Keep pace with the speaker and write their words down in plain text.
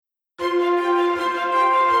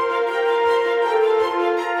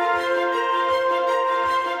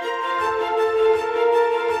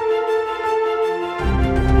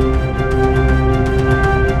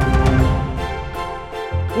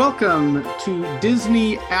Welcome to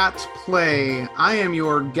Disney at Play. I am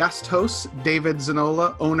your guest host, David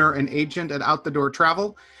Zanola, owner and agent at Out the Door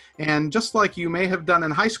Travel. And just like you may have done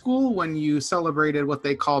in high school when you celebrated what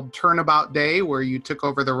they called Turnabout Day, where you took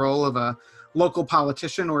over the role of a local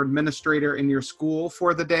politician or administrator in your school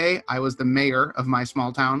for the day, I was the mayor of my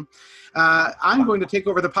small town. I'm going to take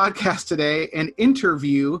over the podcast today and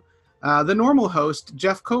interview the normal host,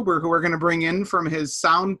 Jeff Kober, who we're going to bring in from his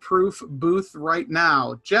soundproof booth right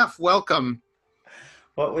now. Jeff, welcome.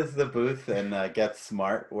 What was the booth in Get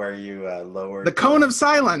Smart where you lowered... The Cone of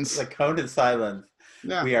Silence. The Cone of Silence.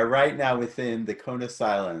 Yeah. We are right now within the Cone of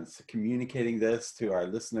Silence, communicating this to our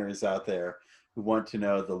listeners out there who want to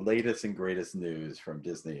know the latest and greatest news from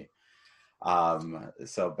Disney.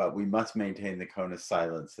 But we must maintain the Cone of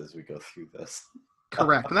Silence as we go through this.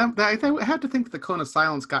 Correct. And I had to think the Cone of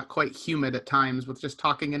Silence got quite humid at times with just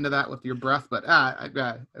talking into that with your breath, but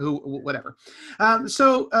whatever.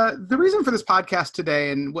 The reason for this podcast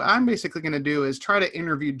today, and what I'm basically going to do is try to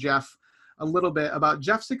interview Jeff a little bit about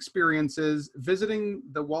Jeff's experiences visiting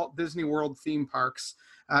the Walt Disney World theme parks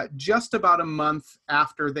just about a month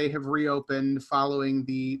after they have reopened following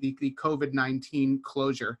the COVID-19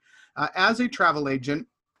 closure. As a travel agent,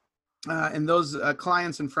 and those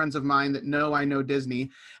clients and friends of mine that know I know Disney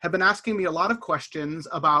have been asking me a lot of questions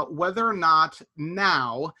about whether or not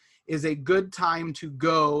now is a good time to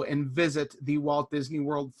go and visit the Walt Disney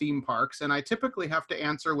World theme parks. And I typically have to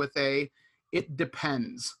answer with it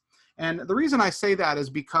depends. And the reason I say that is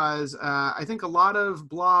because I think a lot of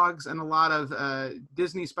blogs and a lot of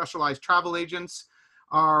Disney specialized travel agents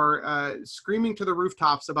are screaming to the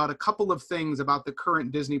rooftops about a couple of things about the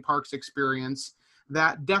current Disney parks experience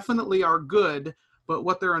that definitely are good, but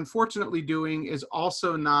what they're unfortunately doing is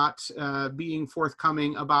also not being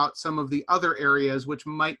forthcoming about some of the other areas which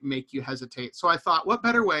might make you hesitate. So I thought, what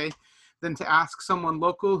better way than to ask someone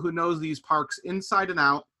local who knows these parks inside and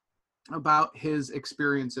out about his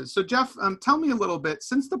experiences. So Jeff, tell me a little bit,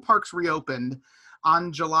 since the parks reopened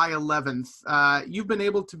on July 11th, you've been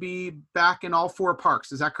able to be back in all four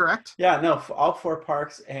parks. Is that correct? Yeah, no, all four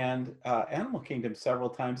parks and Animal Kingdom several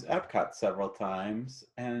times, Epcot several times,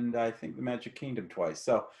 and I think the Magic Kingdom twice.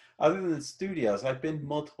 So other than the studios, I've been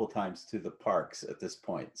multiple times to the parks at this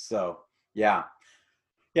point. So yeah.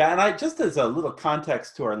 And I just as a little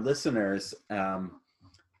context to our listeners, and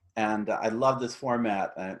I love this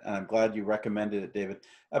format, and I'm glad you recommended it, David.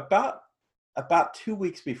 About 2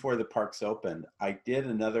 weeks before the parks opened, I did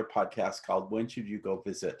another podcast called When Should You Go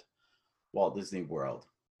Visit Walt Disney World?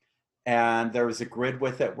 And there was a grid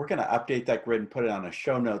with it. We're going to update that grid and put it on a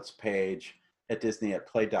show notes page at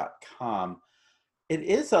disneyatplay.com. It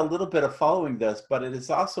is a little bit of following this, but it is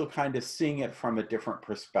also kind of seeing it from a different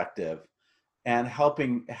perspective and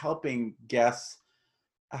helping guests,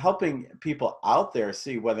 helping people out there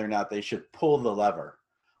see whether or not they should pull the lever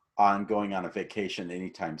on going on a vacation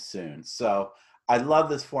anytime soon. So I love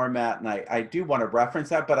this format, and I do want to reference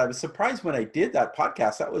that, but I was surprised when I did that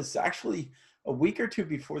podcast. That was actually a week or two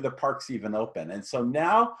before the parks even open. And so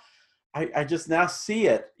now I just now see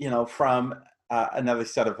it, from another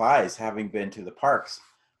set of eyes, having been to the parks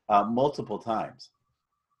multiple times.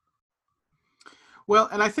 Well,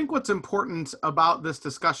 and I think what's important about this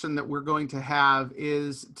discussion that we're going to have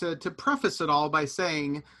is to preface it all by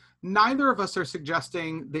saying neither of us are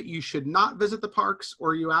suggesting that you should not visit the parks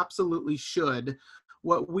or you absolutely should.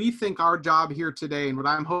 What we think our job here today, and what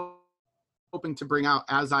I'm hoping to bring out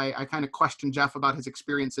as I kind of question Jeff about his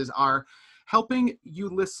experiences, are helping you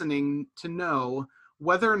listening to know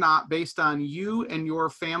whether or not, based on you and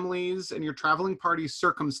your families and your traveling party's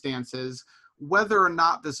circumstances, whether or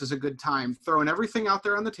not this is a good time, throwing everything out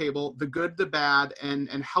there on the table, the good, the bad, and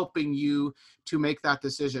helping you to make that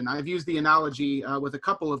decision. I've used the analogy with a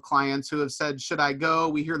couple of clients who have said, should I go?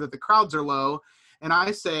 We hear that the crowds are low. And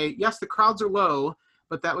I say, yes, the crowds are low,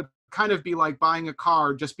 but that would kind of be like buying a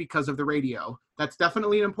car just because of the radio. That's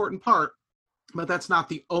definitely an important part, but that's not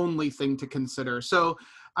the only thing to consider. So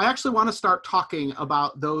I actually want to start talking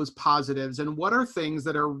about those positives and what are things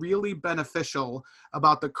that are really beneficial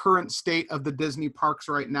about the current state of the Disney parks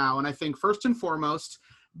right now. And I think first and foremost,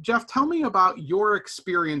 Jeff, tell me about your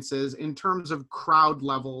experiences in terms of crowd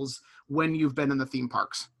levels when you've been in the theme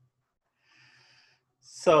parks.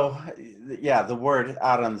 So, yeah, the word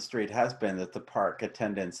out on the street has been that the park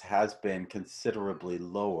attendance has been considerably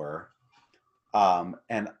lower.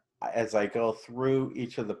 And as I go through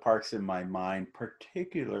each of the parks in my mind,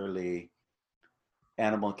 particularly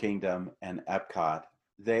Animal Kingdom and Epcot,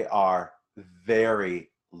 they are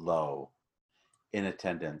very low in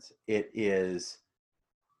attendance. It is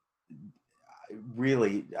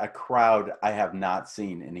really a crowd I have not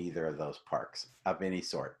seen in either of those parks of any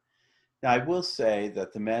sort. Now, I will say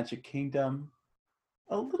that the Magic Kingdom,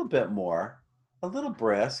 a little bit more, a little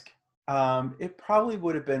brisk. It probably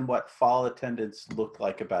would have been what fall attendance looked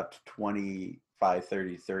like about 25,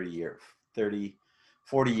 30,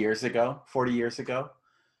 40 years ago, 40 years ago,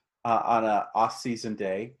 on a off-season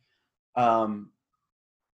day. Um,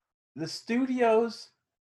 the studios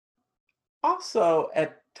also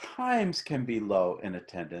at times can be low in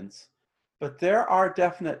attendance, but there are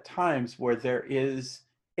definite times where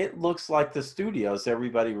it looks like the studios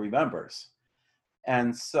everybody remembers.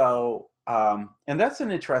 And so, and that's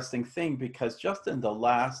an interesting thing because just in the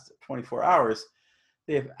last 24 hours,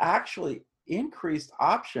 they've actually increased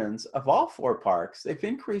options of all four parks. They've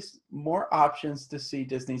increased more options to see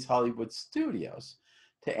Disney's Hollywood Studios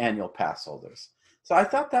to annual pass holders. So I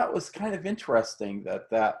thought that was kind of interesting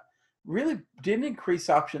that really didn't increase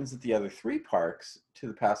options at the other three parks to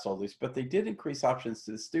the pass holders, but they did increase options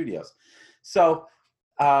to the studios. So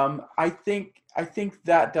I think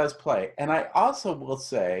that does play. And I also will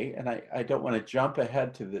say, and I don't want to jump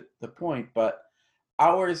ahead to the point, but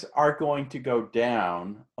hours are going to go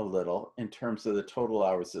down a little in terms of the total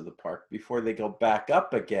hours of the park before they go back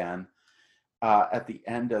up again at the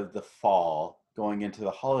end of the fall, going into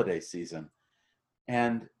the holiday season.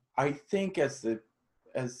 And I think as the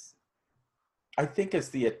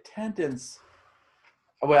attendance,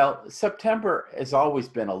 well, September has always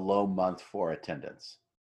been a low month for attendance.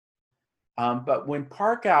 But when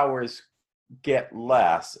park hours get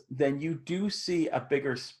less, then you do see a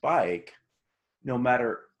bigger spike, no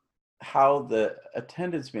matter how the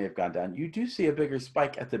attendance may have gone down. You do see a bigger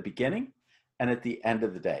spike at the beginning and at the end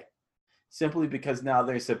of the day, simply because now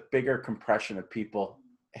there's a bigger compression of people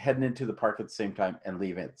heading into the park at the same time and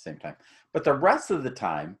leaving at the same time. But the rest of the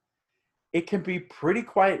time, it can be pretty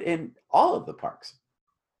quiet in all of the parks.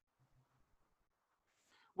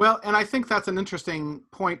 Well, and I think that's an interesting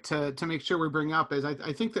point to make sure we bring up is I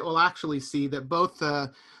think that we'll actually see that both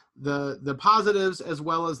the positives as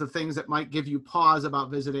well as the things that might give you pause about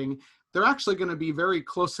visiting, they're actually going to be very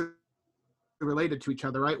closely related to each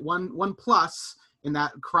other, right? One plus in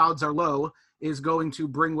that crowds are low is going to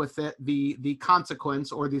bring with it the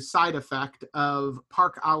consequence or the side effect of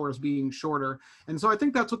park hours being shorter. And so I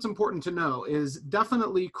think that's what's important to know is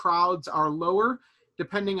definitely crowds are lower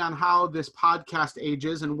depending on how this podcast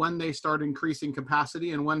ages and when they start increasing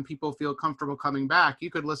capacity and when people feel comfortable coming back. You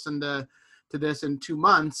could listen to this in 2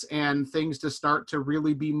 months and things to start to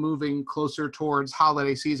really be moving closer towards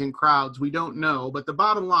holiday season crowds. We don't know, but the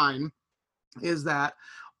bottom line is that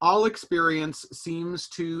all experience seems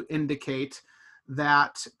to indicate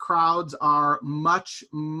that crowds are much,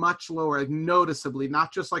 much lower, like noticeably,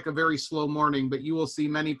 not just like a very slow morning, but you will see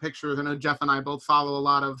many pictures. I know Jeff and I both follow a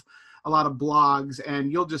lot of blogs,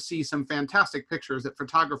 and you'll just see some fantastic pictures that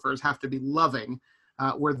photographers have to be loving,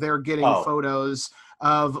 where they're getting photos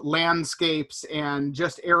of landscapes and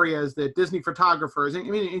just areas that Disney photographers, I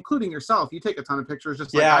mean, including yourself, you take a ton of pictures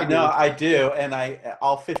just like I do. Yeah, no, I do. And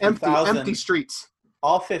all 50,000 empty streets.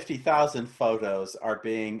 All 50,000 photos are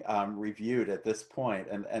being reviewed at this point,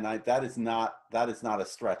 and that is not a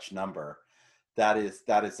stretch number. That is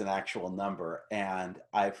an actual number, and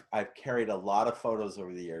I've carried a lot of photos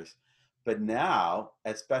over the years, but now,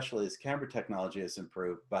 especially as camera technology has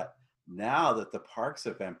improved, but now that the parks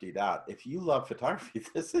have emptied out, if you love photography,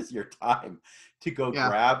 this is your time to go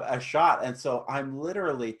grab a shot. And so I'm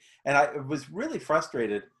literally, and I was really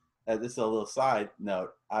frustrated. This is a little side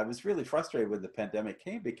note. I was really frustrated when the pandemic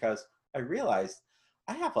came because I realized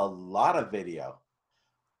I have a lot of video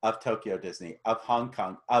of Tokyo Disney, of Hong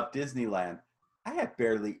Kong, of Disneyland. I have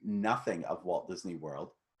barely nothing of Walt Disney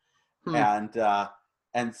World.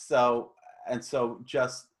 And so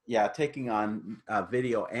just, taking on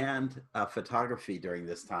video and photography during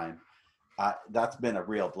this time, that's been a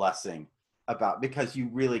real blessing because you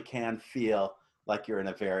really can feel like you're in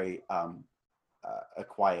a very a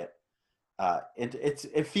quiet,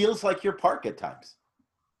 it feels like your park at times.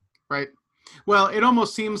 Right. Well, it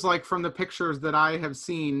almost seems like from the pictures that I have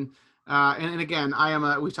seen, and again,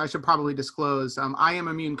 which I should probably disclose, I am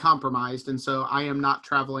immune compromised. And so I am not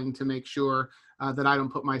traveling to make sure that I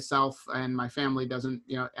don't put myself and my family doesn't,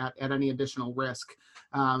 at any additional risk.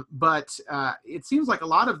 But it seems like a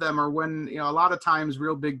lot of them are when, a lot of times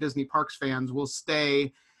real big Disney Parks fans will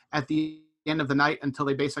stay at the end of the night until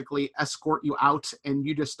they basically escort you out and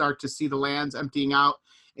you just start to see the lands emptying out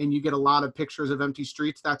and you get a lot of pictures of empty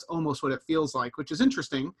streets. That's almost what it feels like, which is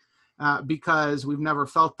interesting because we've never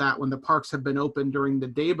felt that when the parks have been open during the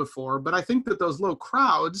day before. But I think that those low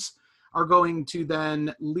crowds are going to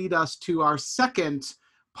then lead us to our second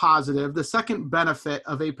positive. The second benefit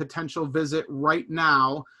of a potential visit right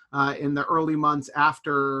now in the early months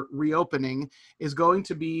after reopening is going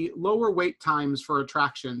to be lower wait times for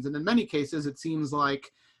attractions. And in many cases, it seems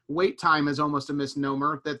like wait time is almost a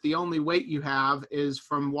misnomer, that the only wait you have is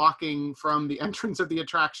from walking from the entrance of the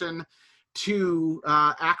attraction to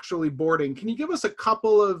actually boarding. Can you give us a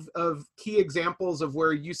couple of key examples of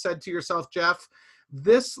where you said to yourself, Jeff,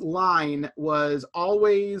 this line was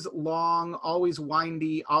always long, always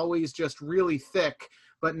windy, always just really thick,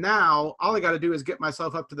 but now all I got to do is get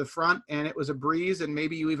myself up to the front and it was a breeze, and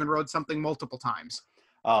maybe you even rode something multiple times?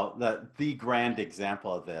 Oh, the grand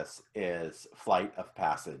example of this is Flight of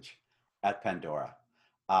Passage at Pandora.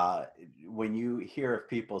 Uh, when you hear of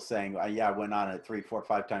people saying, yeah, I went on it 3, 4,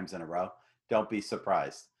 5 times in a row, don't be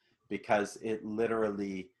surprised, because it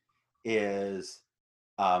literally is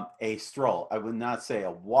a stroll. I would not say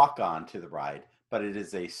a walk on to the ride, but it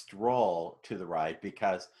is a stroll to the ride,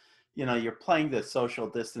 because you're playing the social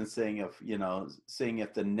distancing of seeing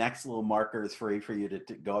if the next little marker is free for you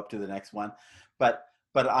to go up to the next one.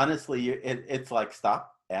 But honestly, it's like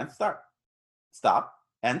stop and start, stop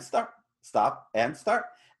and start, stop and start.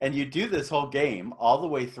 And you do this whole game all the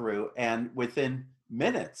way through, and within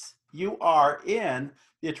minutes, you are in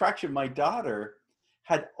the attraction. My daughter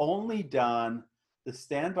had only done the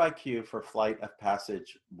standby queue for Flight of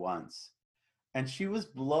Passage once, and she was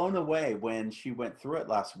blown away when she went through it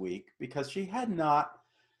last week, because she had not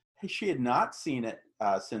seen it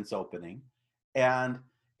since opening. And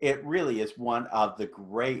it really is one of the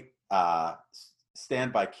great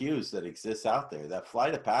standby queues that exists out there. That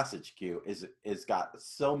Flight of Passage queue is got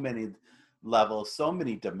so many levels, so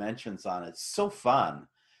many dimensions on it. So fun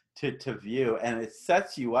to view, and it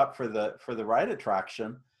sets you up for the ride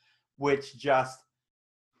attraction, which just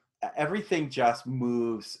everything just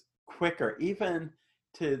moves quicker, even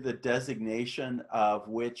to the designation of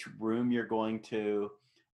which room you're going to.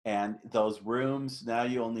 And those rooms, now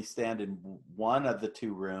you only stand in one of the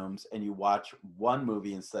 2 rooms and you watch 1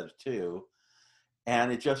 movie instead of 2,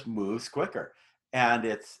 and it just moves quicker.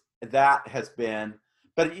 And that has been,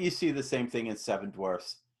 but you see the same thing in Seven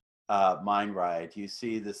Dwarfs Mine Ride. You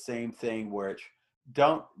see the same thing where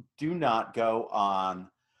do not go on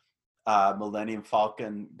Millennium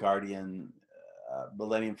Falcon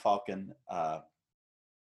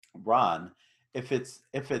run if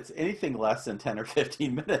it's anything less than 10 or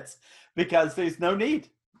 15 minutes, because there's no need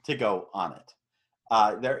to go on it.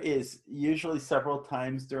 There is usually several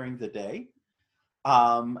times during the day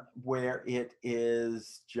where it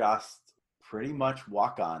is just pretty much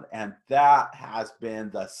walk on, and that has been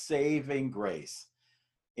the saving grace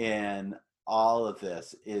in all of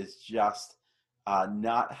this, is just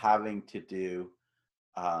not having to do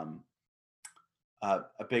a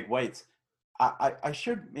big waits. I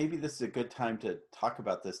should, maybe this is a good time to talk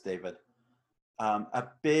about this, David. A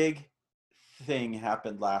big thing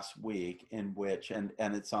happened last week in which, and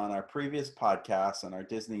it's on our previous podcast on our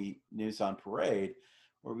Disney News on Parade,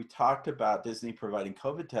 where we talked about Disney providing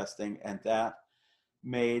COVID testing, and that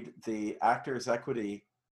made the Actors Equity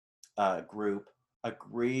group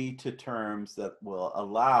agree to terms that will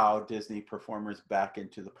allow Disney performers back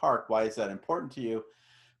into the park. Why is that important to you?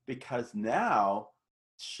 Because now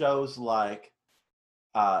shows like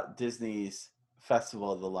Disney's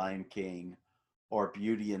Festival of the Lion King, or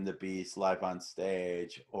Beauty and the Beast live on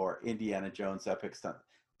stage, or Indiana Jones Epic Stunt,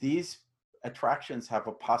 these attractions have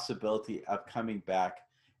a possibility of coming back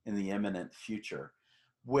in the imminent future,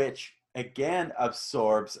 which again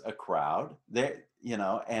absorbs a crowd that,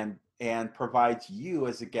 and provides you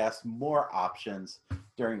as a guest more options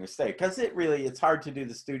during your stay. Because it's hard to do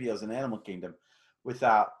the studios in Animal Kingdom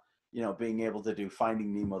without being able to do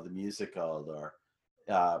Finding Nemo the musical, or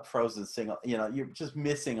Frozen single. You're just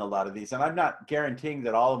missing a lot of these, and I'm not guaranteeing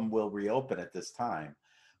that all of them will reopen at this time,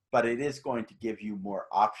 but it is going to give you more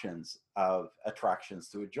options of attractions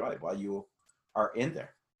to enjoy while you are in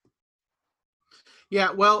there.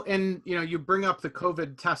 Yeah, well, and you bring up the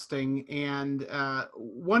COVID testing, and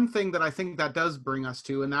one thing that I think that does bring us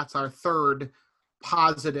to, and that's our third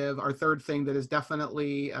thing that is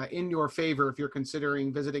definitely in your favor if you're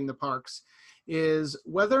considering visiting the parks, is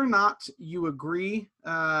whether or not you agree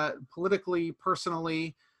politically,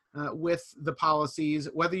 personally, with the policies,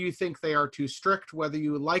 whether you think they are too strict, whether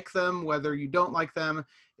you like them, whether you don't like them,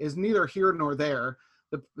 is neither here nor there.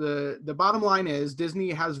 The bottom line is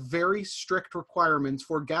Disney has very strict requirements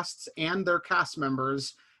for guests and their cast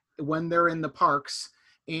members when they're in the parks.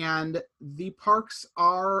 And the parks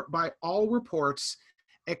are, by all reports,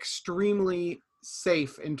 extremely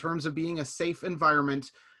safe in terms of being a safe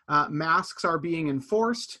environment. Masks are being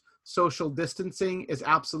enforced. social distancing is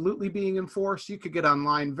absolutely being enforced. You could get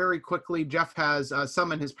online very quickly. Jeff has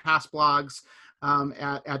some in his past blogs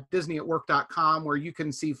at disneyatwork.com, where you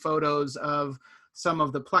can see photos of some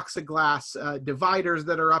of the plexiglass dividers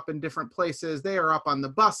that are up in different places. They are up on the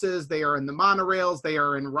buses, they are in the monorails, they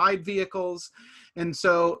are in ride vehicles. And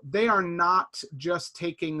so they are not just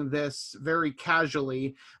taking this very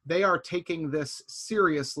casually, they are taking this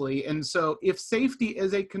seriously. And so if safety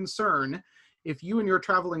is a concern, if you and your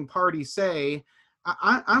traveling party say,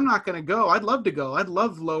 I'm not going to go, I'd love to go, I'd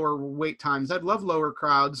love lower wait times, I'd love lower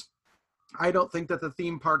crowds, I don't think that the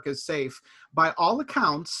theme park is safe. By all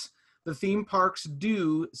accounts, the theme parks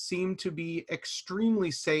do seem to be extremely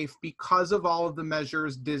safe because of all of the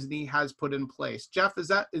measures Disney has put in place. Jeff,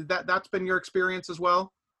 that's been your experience as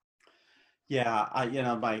well? Yeah,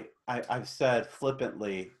 I've said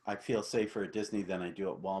flippantly, I feel safer at Disney than I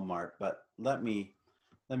do at Walmart, but let me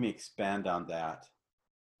expand on that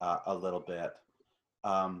a little bit.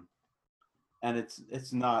 Um, and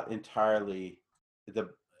it's not entirely the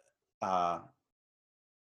uh,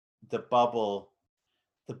 the bubble.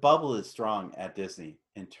 The bubble is strong at Disney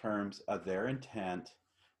in terms of their intent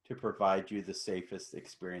to provide you the safest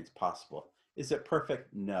experience possible. Is it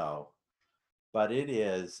perfect? No, but it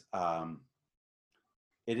is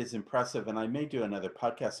impressive. And I may do another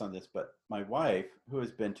podcast on this, but my wife, who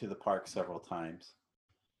has been to the park several times,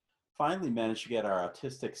 finally managed to get our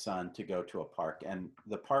autistic son to go to a park. And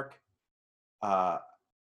the park uh,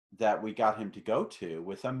 that we got him to go to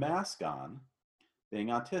with a mask on, being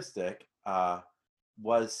autistic,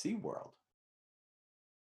 was SeaWorld.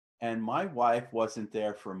 And my wife wasn't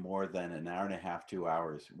there for more than an hour and a half, 2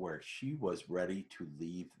 hours, where she was ready to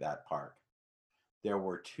leave that park. There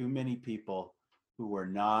were too many people who were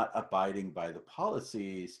not abiding by the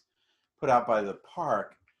policies put out by the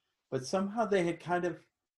park, but somehow they had kind of,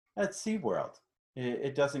 at SeaWorld,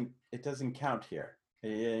 it doesn't count here.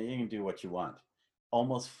 You can do what you want.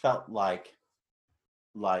 Almost felt like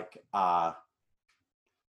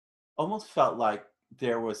almost felt like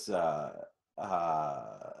there was a,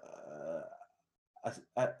 a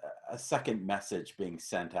second message being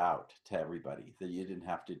sent out to everybody that you didn't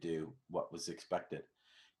have to do what was expected.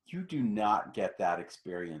 You do not get that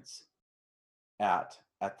experience at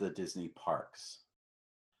the Disney parks.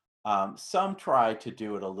 Some try to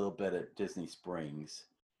do it a little bit at Disney Springs.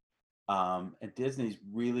 And Disney's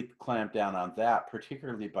really clamped down on that,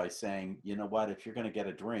 particularly by saying, you know what, if you're going to get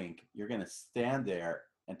a drink, you're going to stand there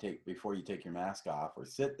and before you take your mask off, or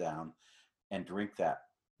sit down and drink that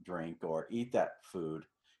drink or eat that food.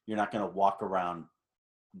 You're not going to walk around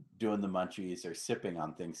doing the munchies or sipping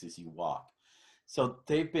on things as you walk. So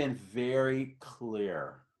they've been very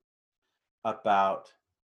clear about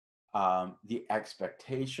the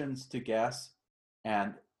expectations to guests.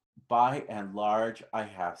 And by and large, I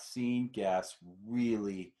have seen guests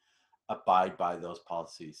really abide by those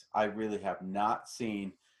policies. I really have not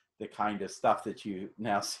seen the kind of stuff that you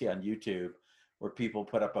now see on YouTube where people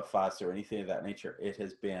put up a fuss or anything of that nature. It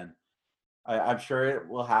has been, I'm sure it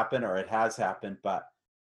will happen, or it has happened, but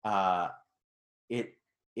it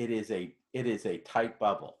is a tight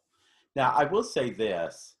bubble. Now, I will say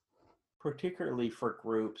this, particularly for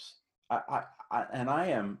groups. I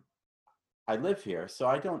live here, so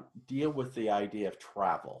I don't deal with the idea of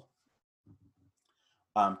travel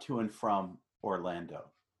to and from Orlando.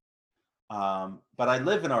 But I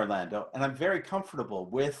live in Orlando, and I'm very comfortable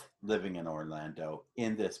with living in Orlando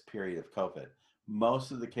in this period of COVID.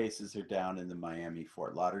 Most of the cases are down in the Miami,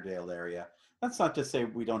 Fort Lauderdale area. That's not to say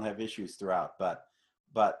we don't have issues throughout, but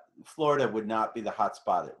Florida would not be the hot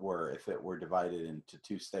spot it were if it were divided into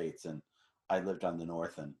two states, and I lived on the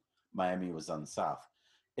north and Miami was on the south.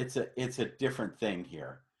 It's a different thing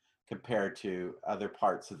here compared to other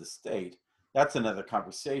parts of the state. That's another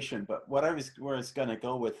conversation. But where I was going to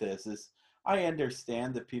go with this is, I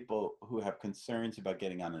understand the people who have concerns about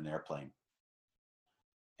getting on an airplane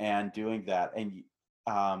and doing that. And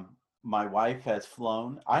my wife has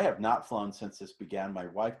flown. I have not flown since this began. My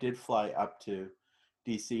wife did fly up to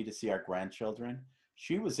DC to see our grandchildren.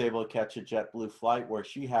 She was able to catch a JetBlue flight where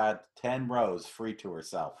she had 10 rows free to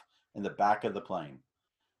herself in the back of the plane.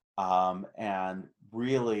 And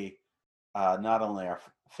really, not only are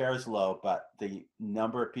fares low, but the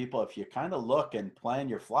number of people, if you kind of look and plan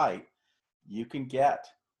your flight, you can get,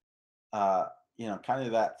 kind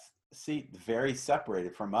of that seat very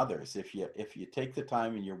separated from others if you take the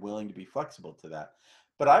time and you're willing to be flexible to that.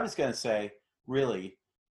 But I was going to say, really,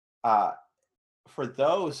 for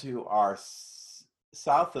those who are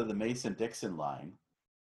south of the Mason-Dixon line,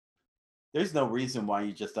 there's no reason why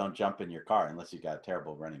you just don't jump in your car unless you got a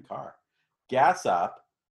terrible running car. Gas up,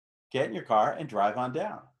 get in your car, and drive on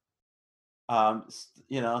down.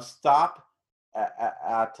 Stop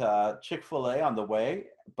at Chick-fil-A on the way.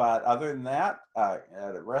 But other than that, at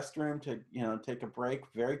a restroom to, take a break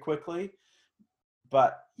very quickly.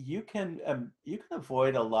 But you can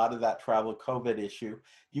avoid a lot of that travel COVID issue.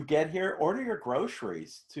 You get here, order your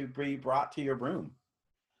groceries to be brought to your room.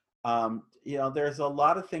 There's a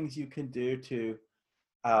lot of things you can do to,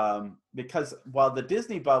 because while the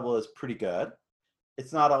Disney bubble is pretty good,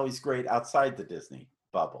 it's not always great outside the Disney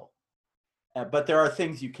bubble. But there are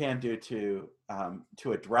things you can do to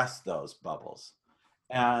address those bubbles.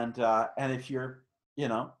 And if you're,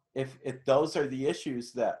 if those are the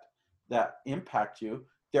issues that impact you,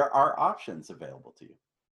 there are options available to you.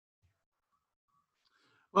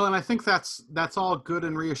 Well, and I think that's all good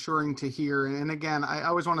and reassuring to hear. And again, I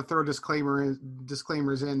always want to throw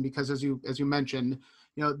disclaimers in, because as you mentioned,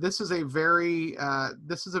 this is a very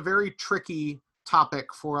tricky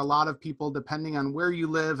topic for a lot of people, depending on where you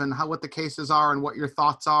live and what the cases are and what your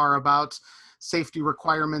thoughts are about safety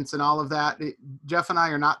requirements and all of that. Jeff and I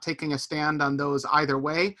are not taking a stand on those either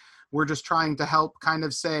way. We're just trying to help kind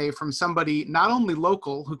of say, from somebody not only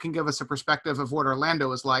local who can give us a perspective of what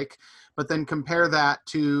Orlando is like, but then compare that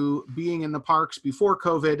to being in the parks before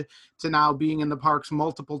COVID to now being in the parks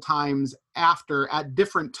multiple times after, at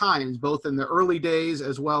different times, both in the early days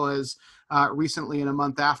as well as recently in a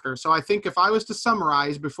month after. So I think if I was to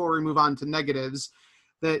summarize before we move on to negatives,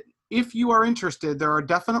 that if you are interested, there are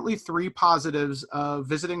definitely 3 positives of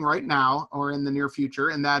visiting right now or in the near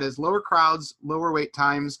future, and that is lower crowds, lower wait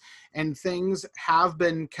times, and things have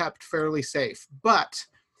been kept fairly safe. But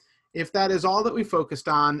if that is all that we focused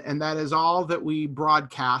on and that is all that we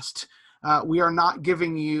broadcast, we are not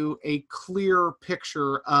giving you a clear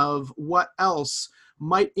picture of what else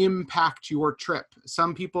might impact your trip.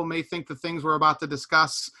 Some people may think the things we're about to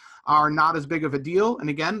discuss are not as big of a deal. And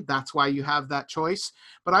again, that's why you have that choice.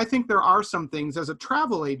 But I think there are some things as a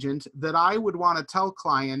travel agent that I would want to tell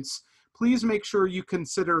clients, please make sure you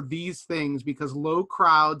consider these things, because low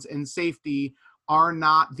crowds and safety are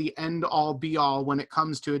not the end all be all when it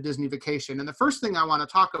comes to a Disney vacation. And the first thing I want to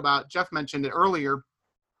talk about, Jeff mentioned it earlier,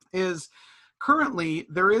 is currently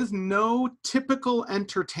there is no typical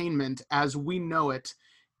entertainment as we know it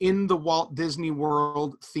in the Walt Disney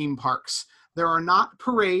World theme parks. There are not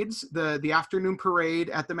parades. The afternoon parade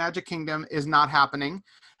at the Magic Kingdom is not happening.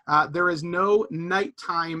 There is no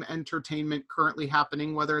nighttime entertainment currently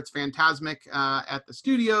happening, whether it's Fantasmic at the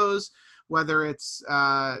studios, whether it's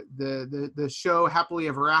the show Happily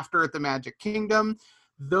Ever After at the Magic Kingdom.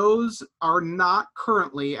 Those are not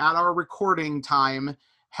currently, at our recording time,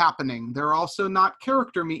 happening. They're also not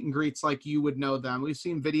character meet and greets like you would know them. We've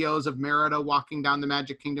seen videos of Merida walking down the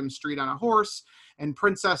Magic Kingdom street on a horse and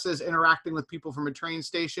princesses interacting with people from a train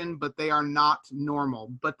station, but they are not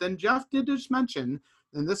normal. But then Jeff did just mention,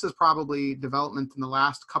 and this is probably development in the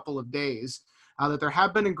last couple of days, that there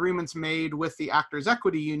have been agreements made with the Actors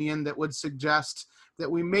Equity Union that would suggest that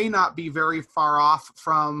we may not be very far off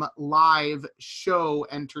from live show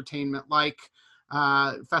entertainment like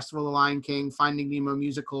Festival of the Lion King, Finding Nemo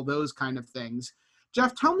musical, those kind of things.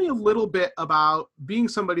 Jeff, tell me a little bit about being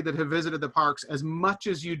somebody that have visited the parks as much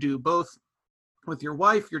as you do, both with your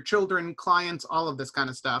wife, your children, clients, all of this kind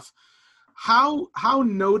of stuff. How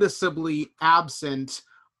noticeably absent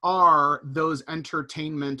are those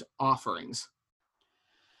entertainment offerings?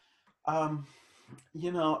 I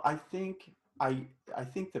think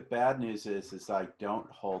the bad news is I don't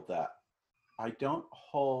hold that. I don't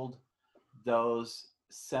hold those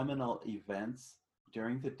seminal events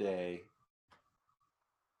during the day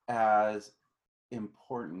as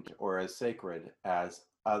important or as sacred as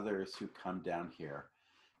others who come down here.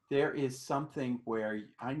 There is something where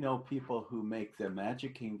I know people who make the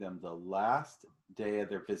Magic Kingdom the last day of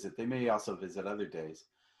their visit. They may also visit other days,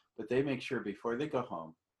 but they make sure before they go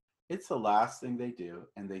home, it's the last thing they do,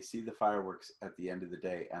 and they see the fireworks at the end of the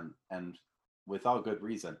day, and with all good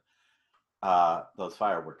reason. Those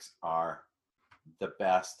fireworks are the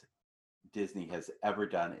best Disney has ever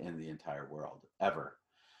done in the entire world, ever.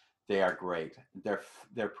 They are great.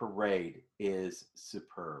 Their parade is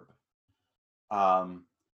superb.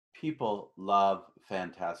 People love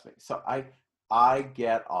Fantasmic. So I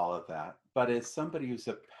get all of that. But as somebody who's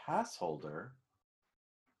a pass holder,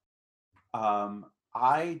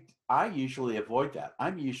 I usually avoid that.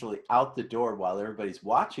 I'm usually out the door while everybody's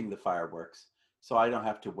watching the fireworks, so I don't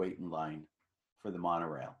have to wait in line for the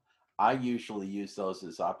monorail. I usually use those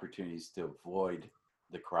as opportunities to avoid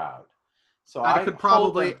the crowd. So I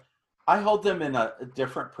hold them in a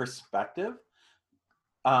different perspective.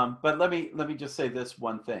 But let me just say this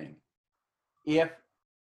one thing. Let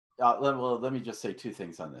me just say 2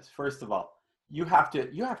 things on this. First of all, you have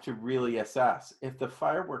to really assess if the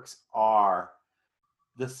fireworks are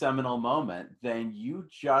the seminal moment, then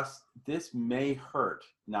this may hurt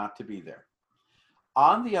not to be there.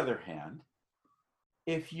 On the other hand,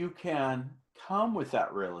 if you can come with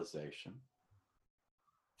that realization,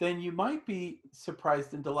 then you might be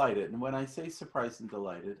surprised and delighted. And when I say surprised and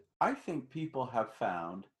delighted, I think people have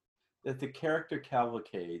found that the character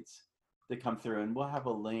cavalcades that come through, and we'll have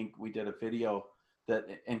a link, we did a video that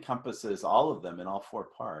encompasses all of them in all 4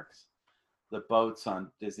 parks. The boats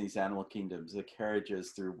on Disney's Animal Kingdoms, the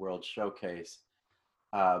carriages through World Showcase,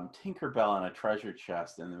 Tinkerbell on a treasure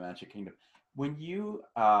chest in the Magic Kingdom. When you,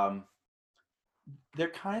 they're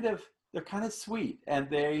kind of sweet, and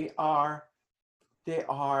they're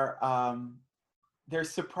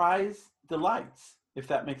surprise delights, if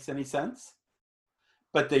that makes any sense.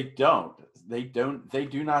 But they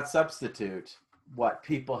do not substitute what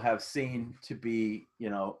people have seen to be,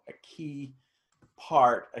 a key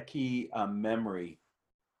part, a key memory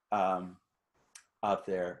of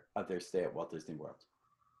their stay at Walt Disney World.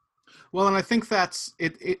 Well, and I think that's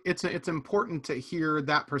it's important to hear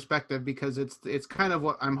that perspective, because it's kind of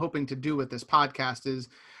what I'm hoping to do with this podcast, is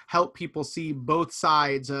help people see both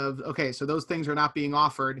sides of, okay, so those things are not being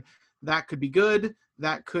offered. That could be good,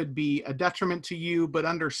 that could be a detriment to you, but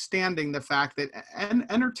understanding the fact that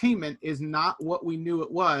entertainment is not what we knew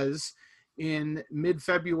it was in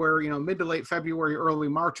mid-February, mid to late February, early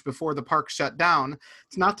March, before the park shut down.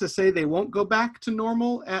 It's not to say they won't go back to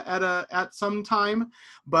normal at some time,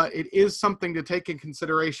 but it is something to take in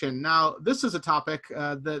consideration. Now, this is a topic,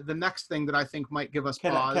 the next thing that I think might give us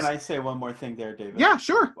pause. Can I say one more thing there, David? Yeah,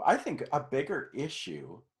 sure. I think a bigger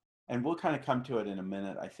issue, and we'll kind of come to it in a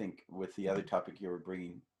minute, I think, with the other topic you were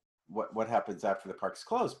bringing, what happens after the park's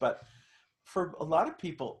closed. But for a lot of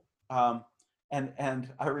people, and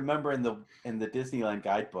I remember in the Disneyland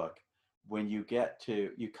guidebook, when you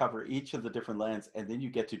cover each of the different lands, and then you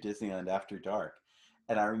get to Disneyland After Dark.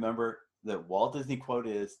 And I remember the Walt Disney quote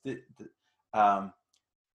is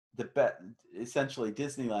essentially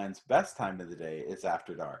Disneyland's best time of the day is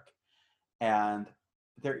after dark. And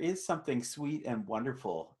there is something sweet and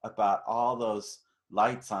wonderful about all those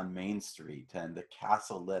lights on Main Street and the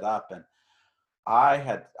castle lit up. And I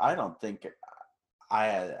don't think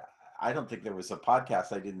there was a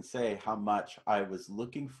podcast I didn't say how much I was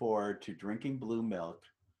looking forward to drinking blue milk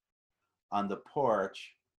on the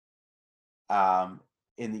porch in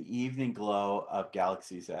the evening glow of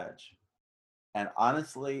Galaxy's Edge. And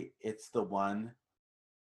honestly, it's the one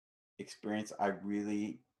experience I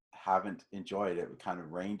really haven't enjoyed. It kind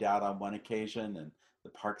of rained out on one occasion, and the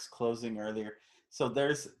park's closing earlier. So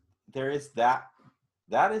there is that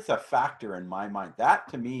is a factor in my mind. That,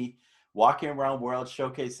 to me, walking around World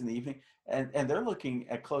Showcase in the evening, and they're looking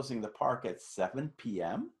at closing the park at 7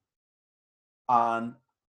 p.m.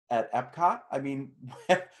 at Epcot. I mean,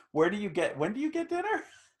 when do you get dinner?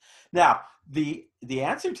 Now, the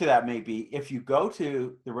answer to that may be, if you go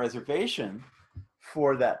to the reservation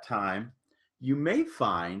for that time, you may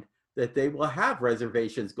find that they will have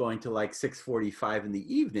reservations going to like 6:45 in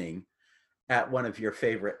the evening at one of your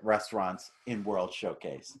favorite restaurants in World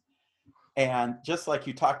Showcase. And just like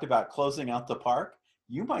you talked about closing out the park,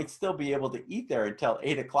 you might still be able to eat there until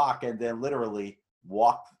 8 o'clock and then literally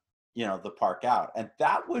walk, the park out. And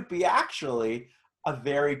that would be actually a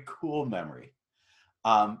very cool memory.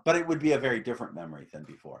 But it would be a very different memory than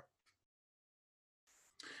before.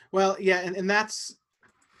 Well, yeah, and that's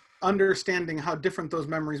understanding how different those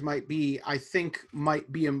memories might be, I think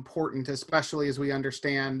might be important, especially as we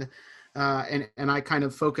understand, and I kind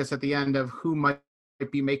of focus at the end of who might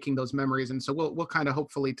be making those memories. And so we'll kind of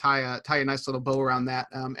hopefully tie a nice little bow around that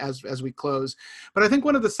as we close. But I think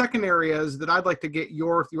one of the second areas that I'd like to get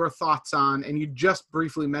your thoughts on, and you just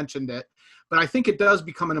briefly mentioned it, but I think it does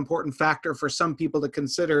become an important factor for some people to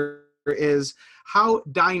consider, is how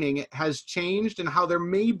dining has changed and how there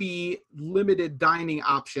may be limited dining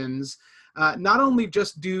options, not only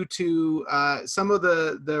just due to some of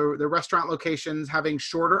the restaurant locations having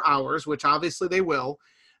shorter hours, which obviously they will.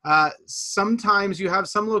 Sometimes you have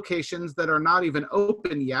some locations that are not even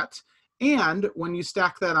open yet. And when you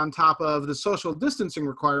stack that on top of the social distancing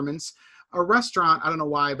requirements, a restaurant, I don't know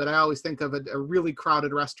why, but I always think of a really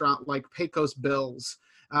crowded restaurant like Pecos Bill's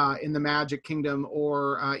in the Magic Kingdom,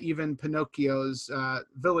 or even Pinocchio's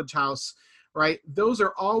Village House, right? Those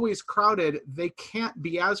are always crowded. They can't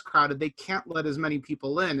be as crowded. They can't let as many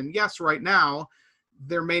people in. And yes, right now,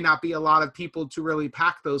 there may not be a lot of people to really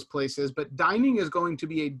pack those places, but dining is going to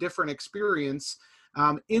be a different experience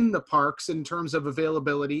in the parks in terms of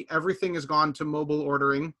availability. Everything has gone to mobile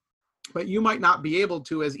ordering, but you might not be able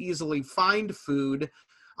to as easily find food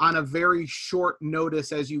on a very short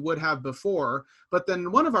notice as you would have before. But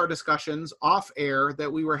then one of our discussions off air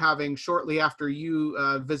that we were having shortly after you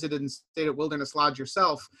visited and stayed at Wilderness Lodge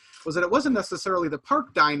yourself was that it wasn't necessarily the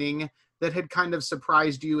park dining that had kind of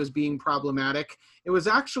surprised you as being problematic. It was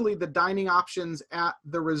actually the dining options at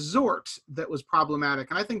the resort that was problematic.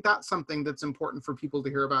 And I think that's something that's important for people to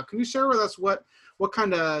hear about. Can you share with us what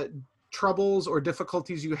kind of troubles or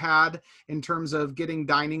difficulties you had in terms of getting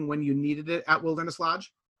dining when you needed it at Wilderness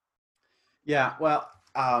Lodge? Yeah, well,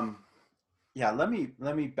 yeah, let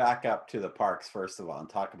me back up to the parks first of all and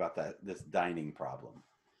talk about this dining problem.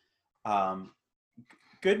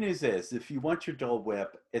 Good news is, if you want your Dole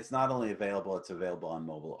Whip, it's not only available, it's available on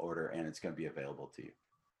mobile order, and it's going to be available to you.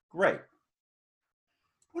 Great.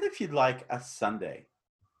 What if you'd like a sundae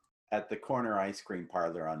at the corner ice cream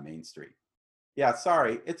parlor on Main Street? Yeah,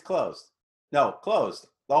 sorry, it's closed. No, closed.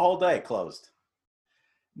 The whole day closed.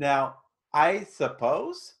 Now, I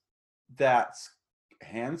suppose that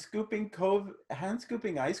hand scooping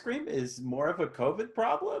ice cream is more of a COVID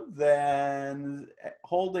problem than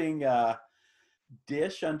holding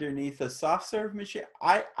dish underneath a soft serve machine.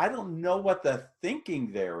 I don't know what the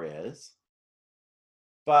thinking there is,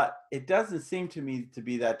 but it doesn't seem to me to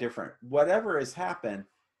be that different. Whatever has happened,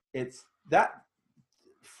 it's that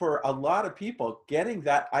for a lot of people, getting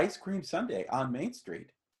that ice cream sundae on Main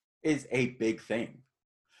Street is a big thing.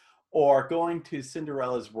 Or going to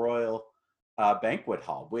Cinderella's Royal Banquet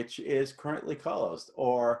Hall, which is currently closed,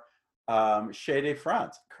 or Chez de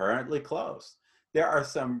France, currently closed. There are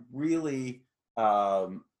some really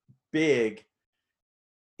big,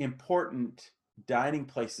 important dining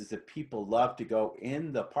places that people love to go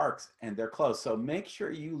in the parks, and they're closed. So make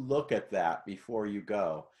sure you look at that before you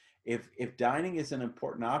go. If dining is an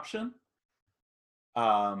important option,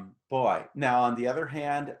 boy. Now, on the other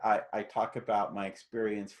hand, I talk about my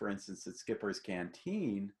experience, for instance, at Skipper's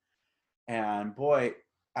Canteen, and boy,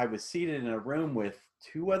 I was seated in a room with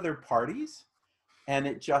 2 other parties, and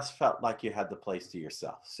it just felt like you had the place to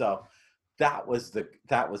yourself. So that was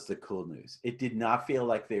the cool news. It did not feel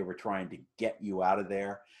like they were trying to get you out of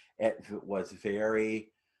there. It was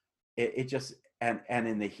very, it just, and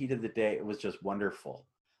in the heat of the day, it was just wonderful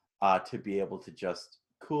to be able to just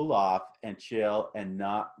cool off and chill and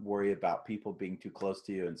not worry about people being too close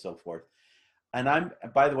to you and so forth. And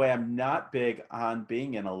by the way, I'm not big on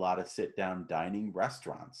being in a lot of sit-down dining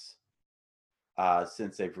restaurants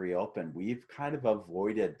since they've reopened. We've kind of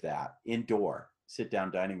avoided that indoor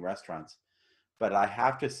sit-down dining restaurants. But I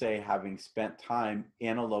have to say, having spent time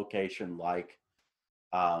in a location like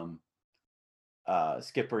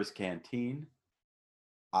Skipper's Canteen,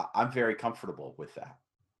 I'm very comfortable with that.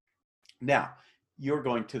 Now, you're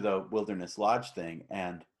going to the Wilderness Lodge thing,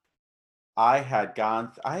 and I had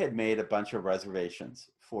made a bunch of reservations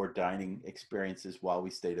for dining experiences while we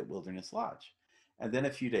stayed at Wilderness Lodge. And then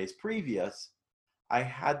a few days previous, I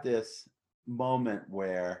had this moment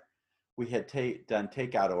where we had done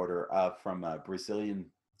takeout order from a Brazilian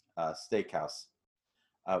steakhouse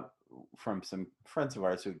from some friends of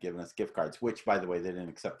ours who had given us gift cards, which, by the way, they didn't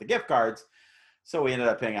accept the gift cards. So we ended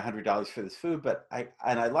up paying $100 for this food. But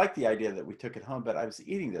I liked the idea that we took it home, but I was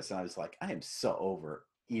eating this and I was like, I am so over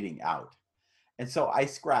eating out. And so I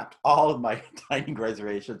scrapped all of my dining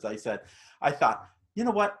reservations. I thought, you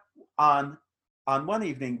know what? On one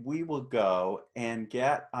evening, we will go and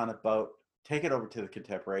get on a boat, take it over to the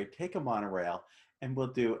Contemporary, take a monorail, and we'll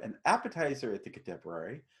do an appetizer at the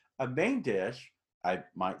Contemporary, a main dish. I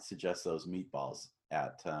might suggest those meatballs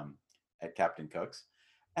at Captain Cook's,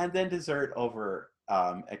 and then dessert over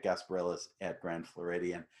at Gasparilla's at Grand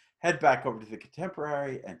Floridian. Head back over to the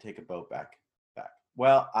Contemporary and take a boat back.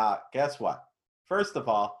 Well, guess what? First of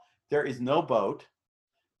all, there is no boat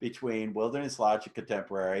between Wilderness Lodge and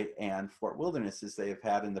Contemporary and Fort Wilderness as they have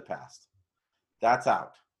had in the past. That's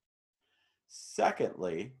out.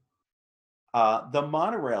 Secondly, the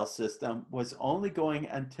monorail system was only going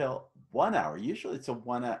until 1 hour. Usually it's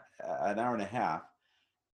an hour and a half.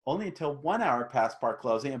 Only until 1 hour past park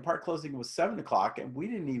closing, and park closing was 7 o'clock, and we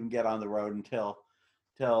didn't even get on the road until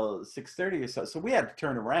 6:30 or so. So we had to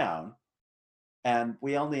turn around, and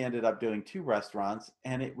we only ended up doing 2 restaurants,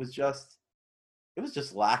 and it was just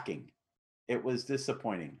lacking. It was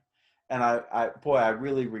disappointing, and I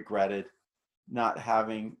really regretted not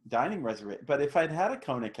having dining reservation. But if I'd had a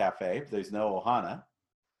Kona Cafe, there's no Ohana.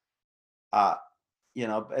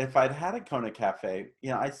 If I'd had a Kona Cafe,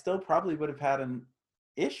 I still probably would have had an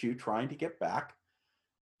issue trying to get back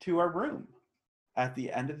to our room at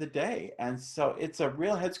the end of the day. And so it's a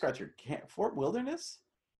real head scratcher. Fort Wilderness,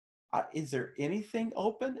 is there anything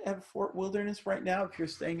open at Fort Wilderness right now if you're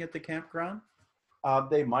staying at the campground?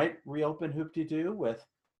 They might reopen Hoop-de-Doo with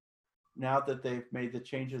now that they've made the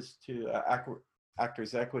changes to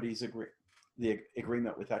Actors Equity's the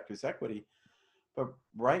agreement with Actors Equity. But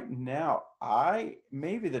right now,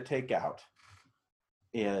 maybe the takeout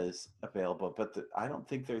is available, but I don't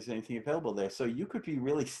think there's anything available there. So you could be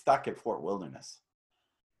really stuck at Fort Wilderness.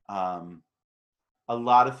 A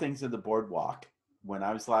lot of things in the boardwalk when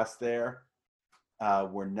I was last there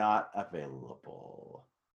were not available.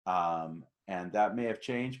 And that may have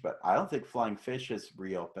changed, but I don't think Flying Fish has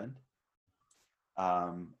reopened.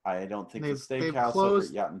 I don't think the steakhouse over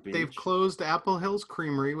at Yachting Beach. They've closed Apple Hills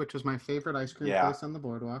Creamery, which is my favorite ice cream place on the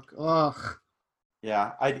boardwalk. Ugh.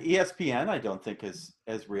 Yeah, ESPN I don't think has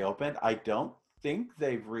reopened. I don't think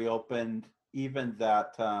they've reopened even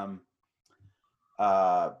that the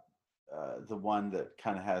one that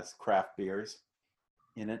kind of has craft beers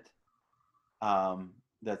in it.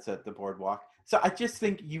 That's at the boardwalk. So I just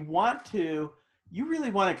think you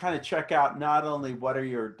really want to kind of check out not only what are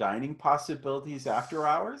your dining possibilities after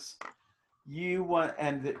hours,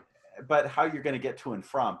 but how you're going to get to and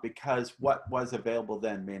from, because what was available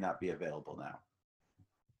then may not be available now.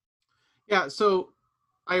 Yeah, so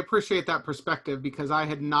I appreciate that perspective, because I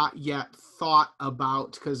had not yet thought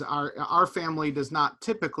about, because our family does not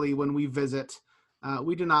typically, when we visit,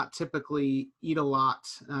 we do not typically eat a lot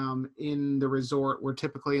in the resort. We're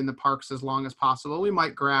typically in the parks as long as possible. We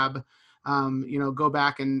might grab, go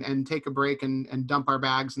back and take a break and dump our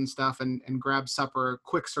bags and stuff and grab supper,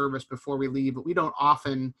 quick service before we leave. But we don't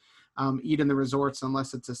often eat in the resorts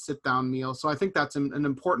unless it's a sit-down meal. So I think that's an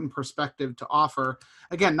important perspective to offer.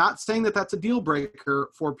 Again, not saying that that's a deal breaker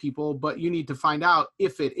for people, but you need to find out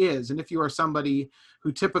if it is. And if you are somebody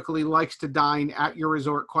who typically likes to dine at your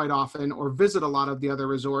resort quite often or visit a lot of the other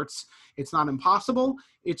resorts, it's not impossible.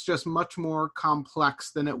 It's just much more complex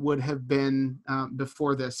than it would have been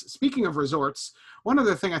before this. Speaking of resorts, one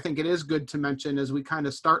other thing I think it is good to mention as we kind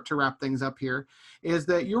of start to wrap things up here is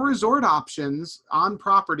that your resort options on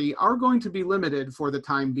property are going to be limited for the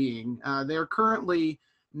time being. They're currently,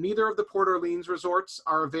 neither of the Port Orleans resorts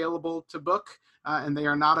are available to book, and they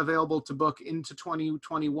are not available to book into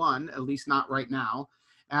 2021, at least not right now,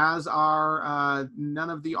 as are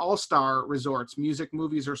none of the all-star resorts. Music,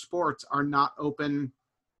 movies, or sports are not open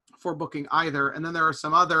for booking either. And then there are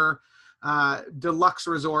some other deluxe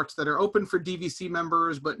resorts that are open for DVC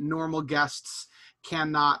members, but normal guests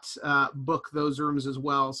cannot book those rooms as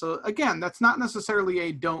well. So again, that's not necessarily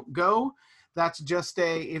a don't go. That's just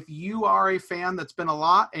if you are a fan that's been a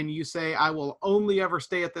lot and you say, I will only ever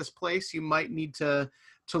stay at this place, you might need to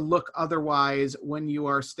look otherwise when you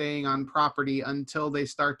are staying on property until they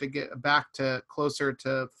start to get back to closer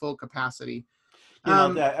to full capacity.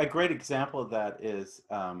 A great example of that is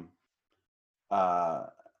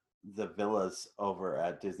the villas over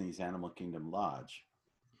at Disney's Animal Kingdom Lodge.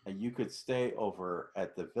 And you could stay over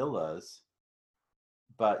at the villas,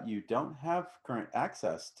 but you don't have current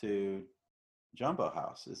access to Jumbo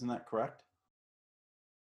House. Isn't that correct?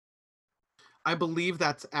 I believe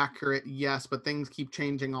that's accurate, yes, but things keep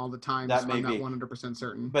changing all the time, so I'm not 100%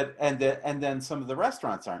 certain. But and then some of the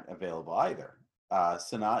restaurants aren't available either.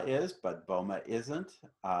 Sanaa is, but Boma isn't.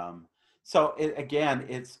 So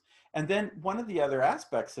and then one of the other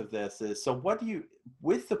aspects of this is, so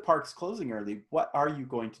with the parks closing early, what are you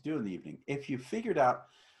going to do in the evening? If you figured out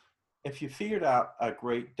a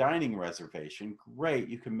great dining reservation, great,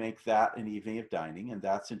 you can make that an evening of dining, and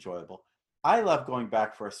that's enjoyable. I love going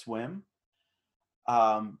back for a swim.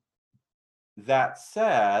 That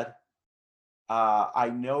said,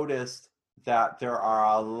 I noticed that there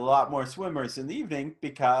are a lot more swimmers in the evening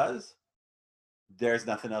because there's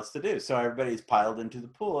nothing else to do. So everybody's piled into the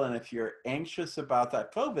pool. And if you're anxious about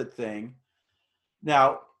that COVID thing,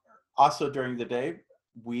 now also during the day,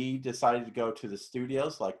 we decided to go to the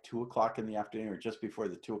studios like 2:00 in the afternoon or just before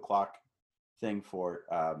the 2:00 thing for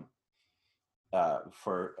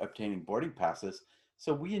obtaining boarding passes.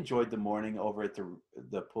 So we enjoyed the morning over at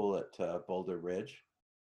the pool at Boulder Ridge,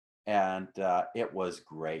 and it was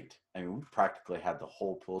great. I mean, we practically had the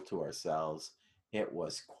whole pool to ourselves. It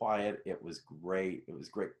was quiet. It was great. It was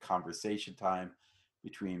great conversation time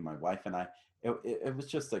between my wife and I. It was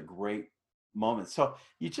just a great moment. So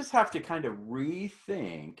you just have to kind of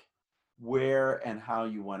rethink where and how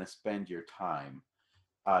you want to spend your time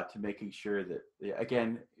to making sure that,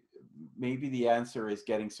 again, maybe the answer is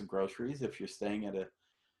getting some groceries. If you're staying at a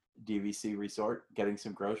DVC resort, getting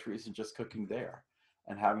some groceries and just cooking there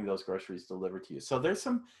and having those groceries delivered to you. So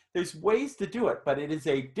there's ways to do it, but it is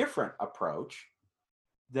a different approach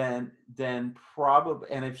than probably.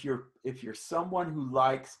 And if you're someone who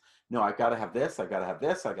likes, no, I've got to have this, I've got to have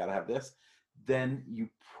this, I've got to have this, then you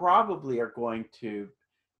probably are going to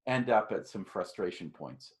end up at some frustration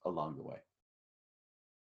points along the way.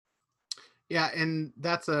 Yeah, and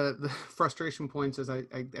that's the frustration points is I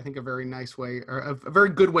think a very nice way, or a very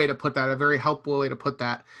good way to put that, a very helpful way to put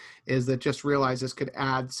that, is that just realize this could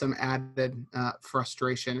add some added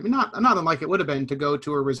frustration. I mean, not unlike it would have been to go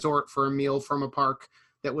to a resort for a meal from a park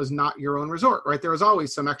that was not your own resort, right? There was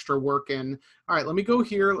always some extra work in, all right, let me go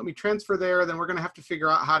here, let me transfer there, then we're going to have to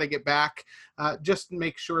figure out how to get back. Just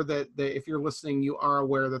make sure that if you're listening, you are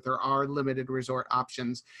aware that there are limited resort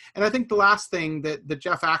options. And I think the last thing that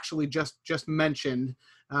Jeff actually just mentioned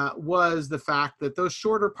was the fact that those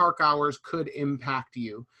shorter park hours could impact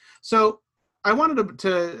you. So I wanted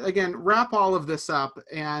to again wrap all of this up,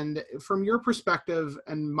 and from your perspective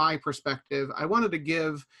and my perspective, I wanted to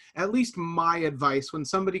give at least my advice when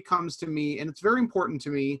somebody comes to me, and it's very important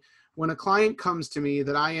to me when a client comes to me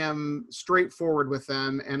that I am straightforward with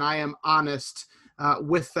them and I am honest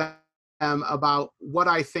with them about what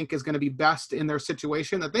I think is going to be best in their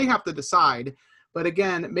situation that they have to decide. But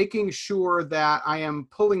again, making sure that I am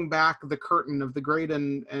pulling back the curtain of the great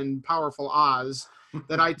and powerful Oz,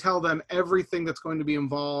 that I tell them everything that's going to be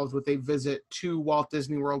involved with a visit to Walt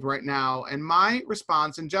Disney World right now. And my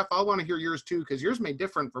response, and Jeff, I want to hear yours too, because yours may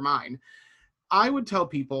differ from mine. I would tell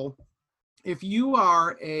people, if you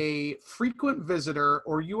are a frequent visitor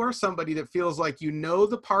or you are somebody that feels like you know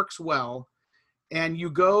the parks well, and you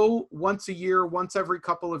go once a year, once every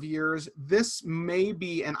couple of years, this may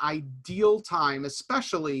be an ideal time,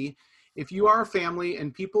 especially if you are a family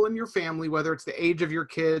and people in your family, whether it's the age of your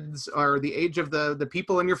kids or the age of the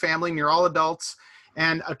people in your family and you're all adults,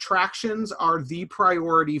 and attractions are the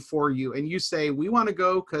priority for you. And you say, we want to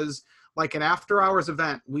go because like an after hours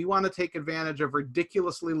event, we want to take advantage of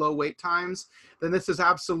ridiculously low wait times, then this is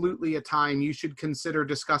absolutely a time you should consider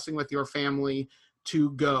discussing with your family to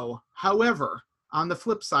go. However, on the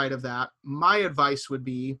flip side of that, my advice would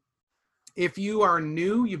be, if you are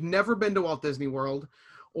new, you've never been to Walt Disney World,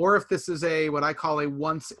 or if this is what I call a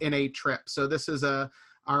once in a trip. So this is our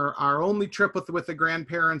only trip with the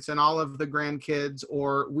grandparents and all of the grandkids,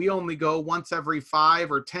 or we only go once every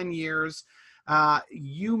 5 or 10 years.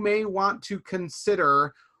 You may want to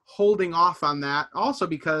consider holding off on that, also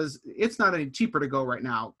because it's not any cheaper to go right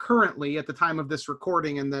now. Currently, at the time of this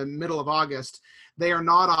recording in the middle of August, they are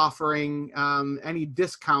not offering any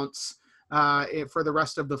discounts for the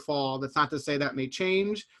rest of the fall. That's not to say that may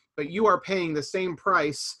change, but you are paying the same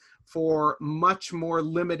price for much more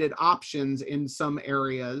limited options in some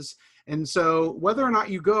areas. And so whether or not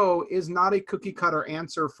you go is not a cookie cutter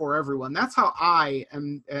answer for everyone. That's how I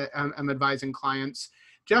am advising clients.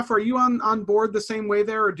 Jeff, are you on board the same way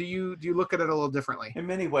there, or do you look at it a little differently? In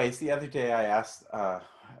many ways. The other day I asked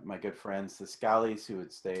my good friends, the Scallies who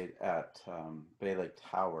had stayed at Bay Lake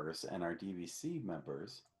Towers and our DVC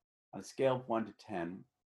members, on a scale of 1 to 10,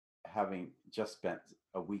 having just spent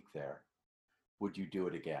a week there, would you do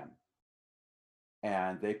it again?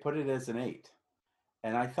 And they put it as an 8.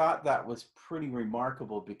 And I thought that was pretty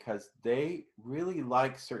remarkable because they really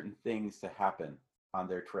like certain things to happen on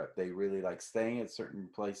their trip. They really like staying at certain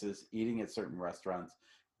places, eating at certain restaurants,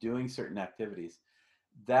 doing certain activities.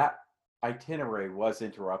 That itinerary was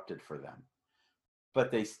interrupted for them,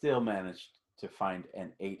 but they still managed to find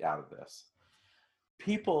an 8 out of this.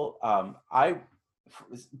 People,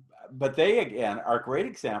 but they again are a great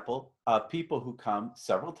example of people who come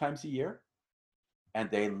several times a year and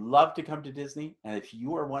they love to come to Disney. And if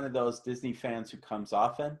you are one of those Disney fans who comes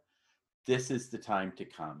often, this is the time to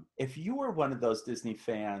come. If you are one of those Disney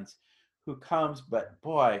fans who comes, but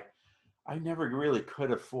boy, I never really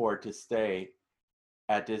could afford to stay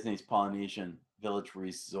at Disney's Polynesian Village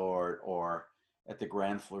Resort or at the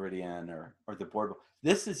Grand Floridian or the Boardwalk,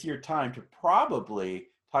 this is your time to probably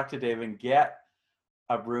talk to Dave and get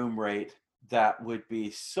a room rate that would be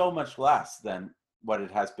so much less than what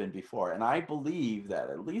it has been before. And I believe that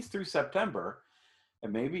at least through September,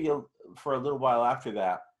 and maybe for a little while after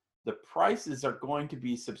that, the prices are going to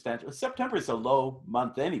be substantial. September is a low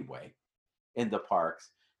month anyway in the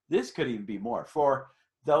parks. This could even be more. For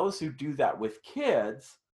those who do that with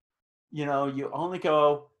kids, you know, you only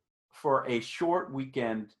go for a short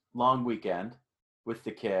weekend, long weekend with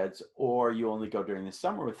the kids, or you only go during the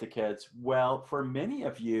summer with the kids. Well, for many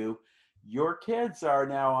of you, your kids are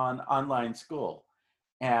now on online school.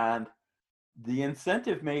 And the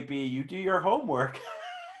incentive may be you do your homework.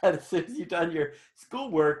 And as soon as you've done your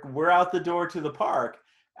schoolwork, we're out the door to the park.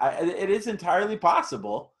 It is entirely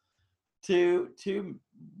possible to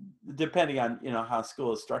depending on, you know, how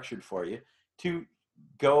school is structured for you, to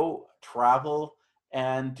go travel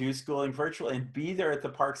and do schooling virtually and be there at the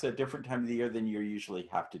parks at a different time of the year than you usually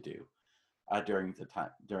have to do during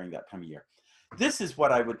that time of year. this is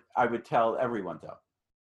what I would tell everyone though,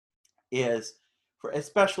 is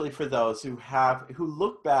especially for those who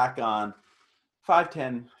look back on 5,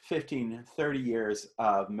 10, 15, 30 years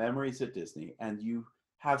of memories at Disney, and you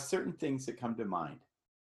have certain things that come to mind.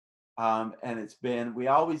 And it's been, we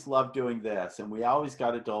always loved doing this, and we always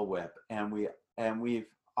got a Dole Whip, and we've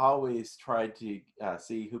always tried to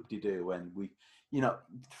see Hoop-de-Doo, and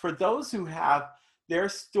for those who have, their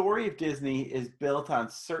story of Disney is built on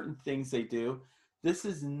certain things they do. This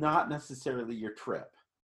is not necessarily your trip.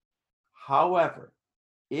 However,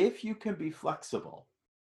 if you can be flexible,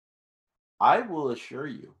 I will assure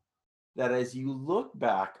you that as you look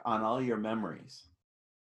back on all your memories,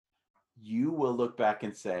 you will look back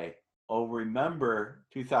and say, oh, remember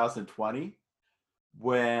 2020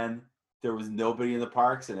 when there was nobody in the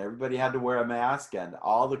parks and everybody had to wear a mask and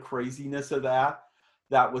all the craziness of that?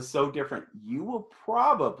 That was so different. You will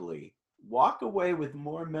probably walk away with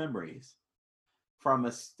more memories from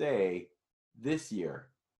a stay this year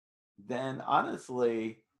than,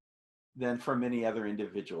 honestly, than from any other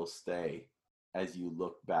individual stay as you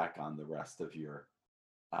look back on the rest of your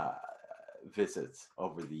visits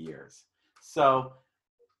over the years. So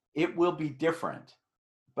it will be different,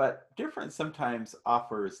 but different sometimes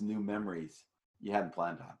offers new memories you hadn't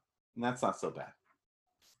planned on, and that's not so bad.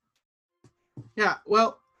 Yeah,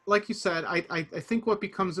 well, like you said, I think what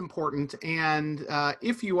becomes important, and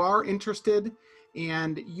if you are interested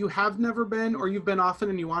and you have never been, or you've been often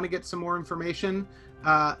and you want to get some more information,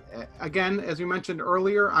 again, as we mentioned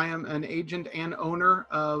earlier, I am an agent and owner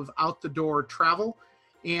of Out the Door Travel.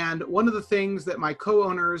 And one of the things that my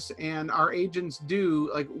co-owners and our agents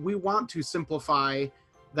do, like, we want to simplify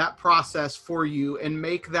that process for you and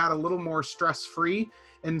make that a little more stress-free.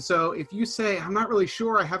 And so if you say, I'm not really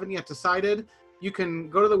sure, I haven't yet decided, you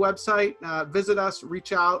can go to the website, visit us,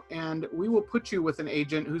 reach out, and we will put you with an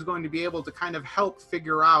agent who's going to be able to kind of help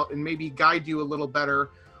figure out and maybe guide you a little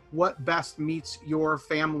better what best meets your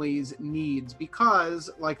family's needs.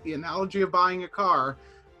 Because, like the analogy of buying a car,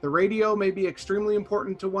 the radio may be extremely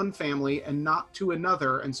important to one family and not to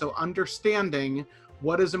another. And so understanding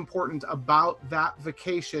what is important about that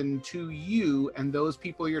vacation to you and those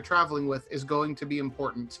people you're traveling with is going to be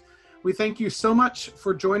important. We thank you so much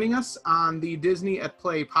for joining us on the Disney at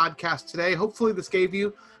Play podcast today. Hopefully this gave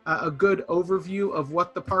you a good overview of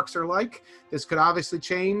what the parks are like. This could obviously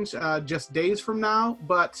change just days from now,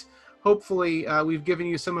 but hopefully we've given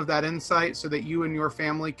you some of that insight so that you and your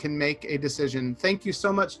family can make a decision. Thank you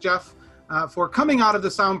so much, Jeff, for coming out of the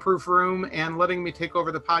soundproof room and letting me take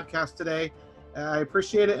over the podcast today. I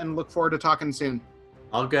appreciate it and look forward to talking soon.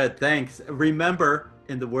 All good. Thanks. Remember,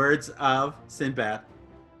 in the words of Sinbad,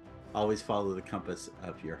 always follow the compass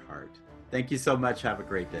of your heart. Thank you so much. Have a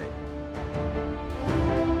great day.